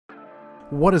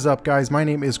What is up, guys? My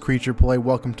name is Creature Play.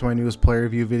 Welcome to my newest player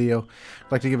review video.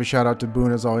 I'd like to give a shout out to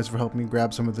Boone as always for helping me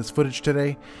grab some of this footage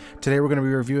today. Today we're going to be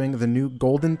reviewing the new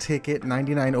golden ticket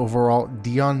 99 overall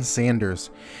Deion Sanders.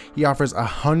 He offers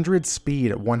 100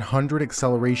 speed, 100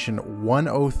 acceleration,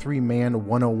 103 man,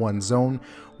 101 zone,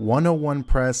 101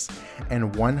 press,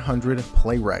 and 100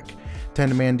 play rec. 10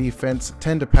 to man defense,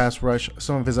 10 to pass rush.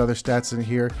 Some of his other stats in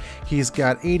here. He's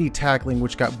got 80 tackling,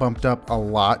 which got bumped up a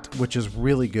lot, which is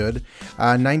really good.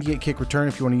 98 kick return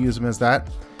if you want to use him as that.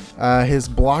 His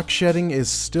block shedding is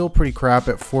still pretty crap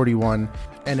at 41,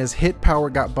 and his hit power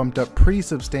got bumped up pretty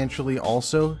substantially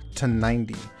also to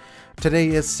 90. Today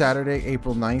is Saturday,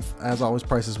 April 9th. As always,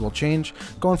 prices will change.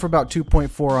 Going for about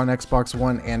 2.4 on Xbox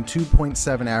One and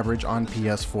 2.7 average on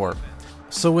PS4.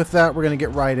 So with that, we're going to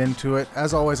get right into it.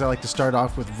 As always, I like to start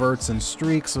off with verts and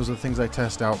streaks. Those are the things I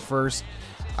test out first.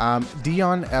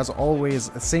 Deion, as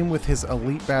always, same with his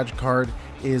elite badge card,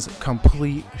 is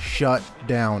complete shut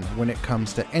down when it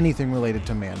comes to anything related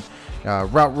to man.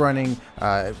 Route running,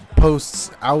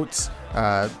 posts, outs,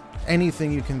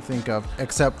 anything you can think of,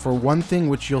 except for one thing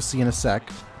which you'll see in a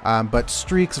sec. But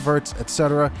streaks, verts,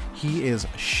 etc., he is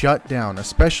shut down,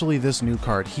 especially this new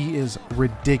card. He is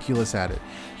ridiculous at it.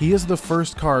 He is the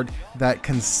first card that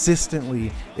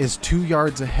consistently is 2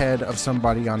 yards ahead of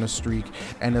somebody on a streak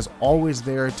and is always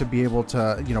there to be able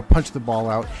to, punch the ball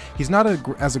out. He's not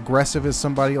as aggressive as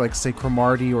somebody like, say,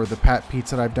 Cromartie or the Pat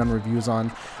Pete's that I've done reviews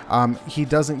on. He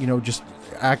doesn't, just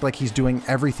act like he's doing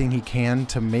everything he can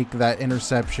to make that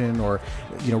interception or,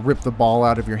 rip the ball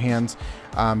out of your hands.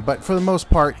 But for the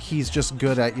most part, he's just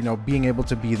good at, being able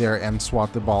to be there and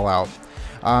swat the ball out.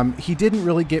 He didn't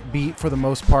really get beat for the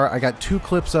most part. I got 2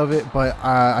 clips of it, but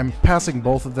I'm passing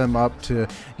both of them up to,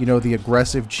 the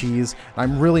aggressive cheese.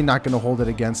 I'm really not going to hold it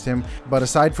against him. But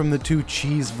aside from the 2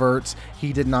 cheese verts,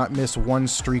 he did not miss 1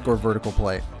 streak or vertical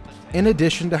play. In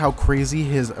addition to how crazy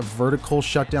his vertical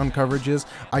shutdown coverage is,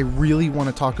 I really want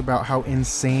to talk about how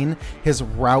insane his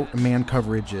route man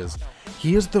coverage is.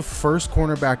 He is the first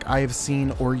cornerback I have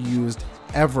seen or used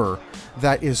ever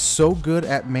that is so good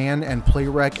at man and play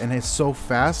rec and is so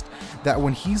fast that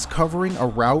when he's covering a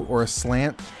route or a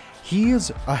slant, he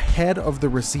is ahead of the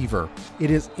receiver.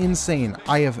 It is insane.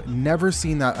 I have never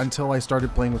seen that until I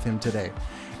started playing with him today.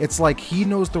 It's like he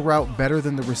knows the route better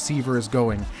than the receiver is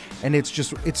going, and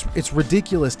it's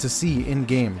ridiculous to see in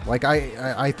game. Like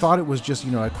I thought it was just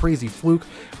a crazy fluke,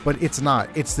 but it's not.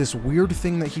 It's this weird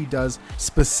thing that he does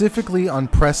specifically on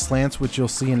press slants, which you'll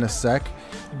see in a sec.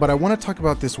 But I want to talk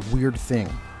about this weird thing.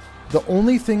 The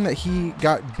only thing that he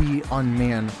got beat on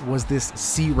man was this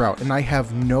C route, and I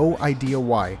have no idea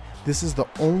why. This is the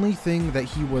only thing that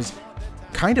he was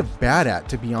kind of bad at,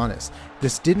 to be honest.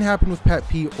 This didn't happen with Pat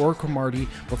P or Cromartie,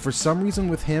 but for some reason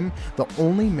with him, the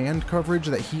only man coverage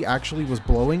that he actually was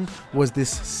blowing was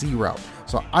this C route.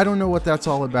 So I don't know what that's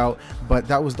all about, but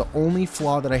that was the only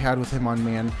flaw that I had with him on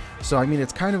man. So I mean,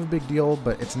 it's kind of a big deal,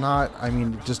 but it's not. I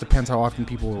mean, it just depends how often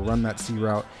people will run that C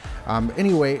route.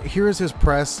 Anyway, here is his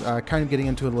press, kind of getting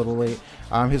into it a little late.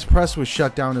 His press was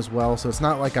shut down as well, so it's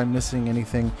not like I'm missing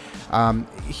anything.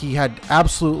 He had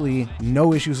absolutely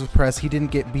no issues with press. He didn't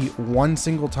get beat one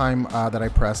single time that I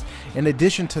pressed. In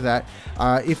addition to that,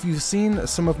 if you've seen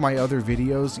some of my other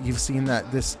videos, you've seen that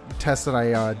this test that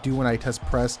I do when I test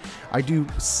press, I do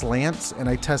slants and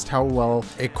I test how well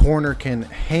a corner can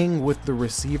hang with the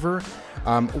receiver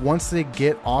once they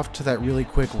get off to that really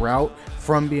quick route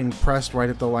from being pressed right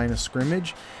at the line of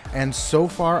scrimmage. And so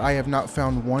far I have not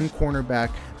found one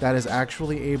cornerback that is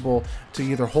actually able to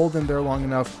either hold them there long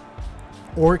enough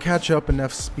or catch up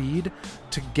enough speed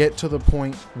to get to the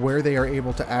point where they are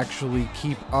able to actually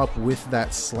keep up with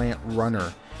that slant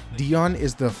runner. Deion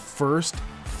is the first,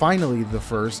 finally the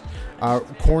first,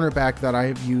 cornerback that I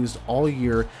have used all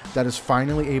year that is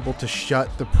finally able to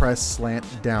shut the press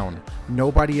slant down.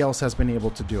 Nobody else has been able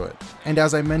to do it. And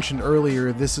as I mentioned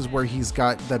earlier, this is where he's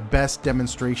got the best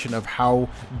demonstration of how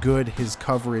good his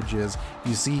coverage is.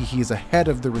 You see he's ahead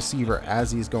of the receiver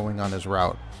as he's going on his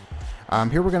route.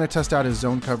 Here we're going to test out his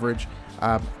zone coverage.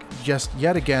 Just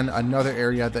yet again, another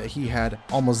area that he had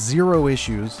almost 0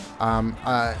 issues.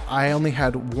 I only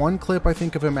had 1 clip, I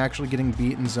think, of him actually getting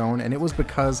beat in zone, and it was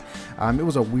because it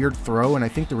was a weird throw, and I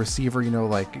think the receiver,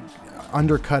 like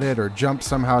undercut it or jumped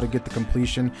somehow to get the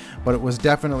completion, but it was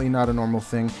definitely not a normal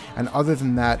thing. And other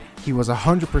than that, he was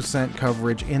 100%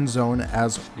 coverage in zone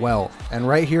as well. And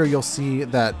right here, you'll see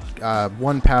that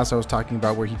 1 pass I was talking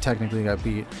about where he technically got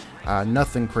beat.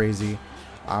 Nothing crazy.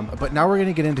 But now we're going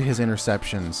to get into his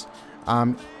interceptions.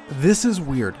 This is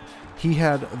weird. He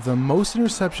had the most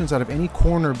interceptions out of any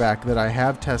cornerback that I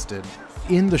have tested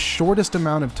in the shortest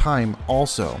amount of time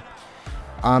also.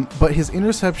 But his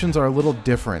interceptions are a little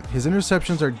different. His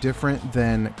interceptions are different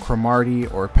than Cromartie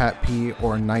or Pat P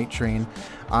or Night Train.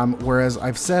 Whereas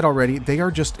I've said already, they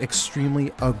are just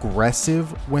extremely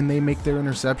aggressive when they make their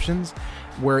interceptions,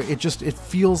 where it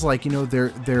feels like, you know,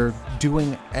 they're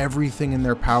doing everything in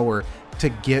their power to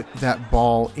get that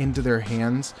ball into their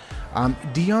hands.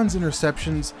 Deion's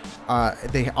interceptions,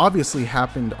 they obviously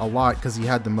happened a lot because he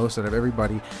had the most out of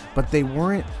everybody, but they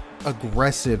weren't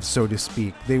aggressive, so to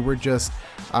speak. They were just,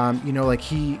 you know, like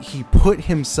he put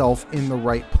himself in the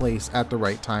right place at the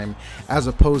right time, as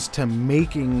opposed to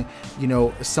making, you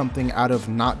know, something out of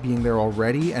not being there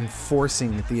already and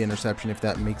forcing the interception, if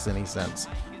that makes any sense.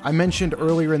 I mentioned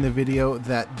earlier in the video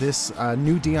that this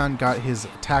new Deion got his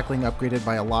tackling upgraded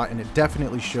by a lot, and it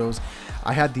definitely shows.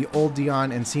 I had the old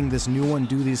Deion, and seeing this new one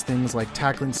do these things like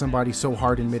tackling somebody so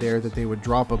hard in midair that they would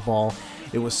drop a ball.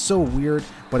 It was so weird,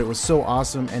 but it was so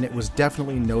awesome, and it was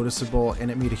definitely noticeable,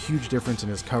 and it made a huge difference in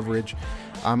his coverage.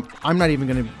 I'm not even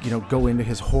going to, you know, go into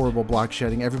his horrible block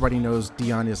shedding. Everybody knows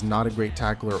Deion is not a great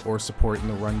tackler or support in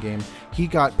the run game. He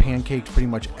got pancaked pretty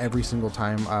much every single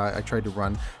time I tried to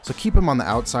run. So keep him on the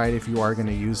outside if you are going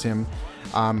to use him.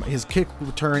 His kick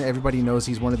return, everybody knows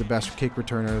he's one of the best kick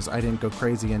returners. I didn't go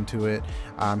crazy into it.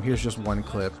 Here's just one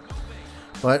clip.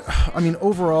 But I mean,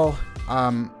 overall,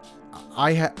 I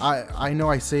know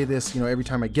I say this, you know, every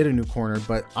time I get a new corner,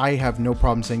 but I have no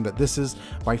problem saying that this is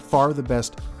by far the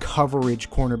best coverage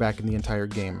cornerback in the entire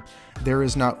game. There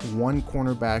is not one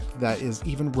cornerback that is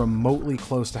even remotely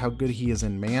close to how good he is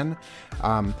in man.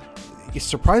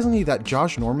 Surprisingly, that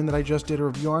Josh Norman that I just did a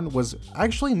review on was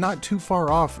actually not too far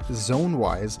off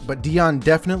zone-wise, but Deion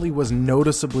definitely was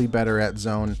noticeably better at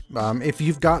zone. If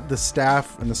you've got the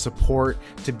staff and the support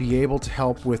to be able to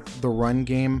help with the run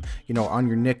game, you know, on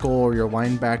your nickel or your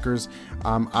linebackers,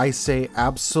 I say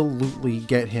absolutely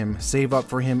get him, save up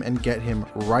for him, and get him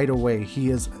right away. He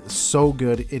is so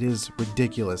good, it is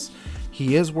ridiculous.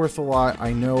 He is worth a lot,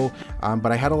 I know,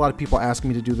 but I had a lot of people ask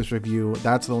me to do this review.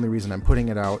 That's the only reason I'm putting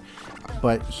it out,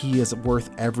 but he is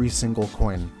worth every single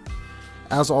coin.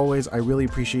 As always, I really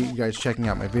appreciate you guys checking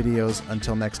out my videos.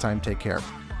 Until next time, take care.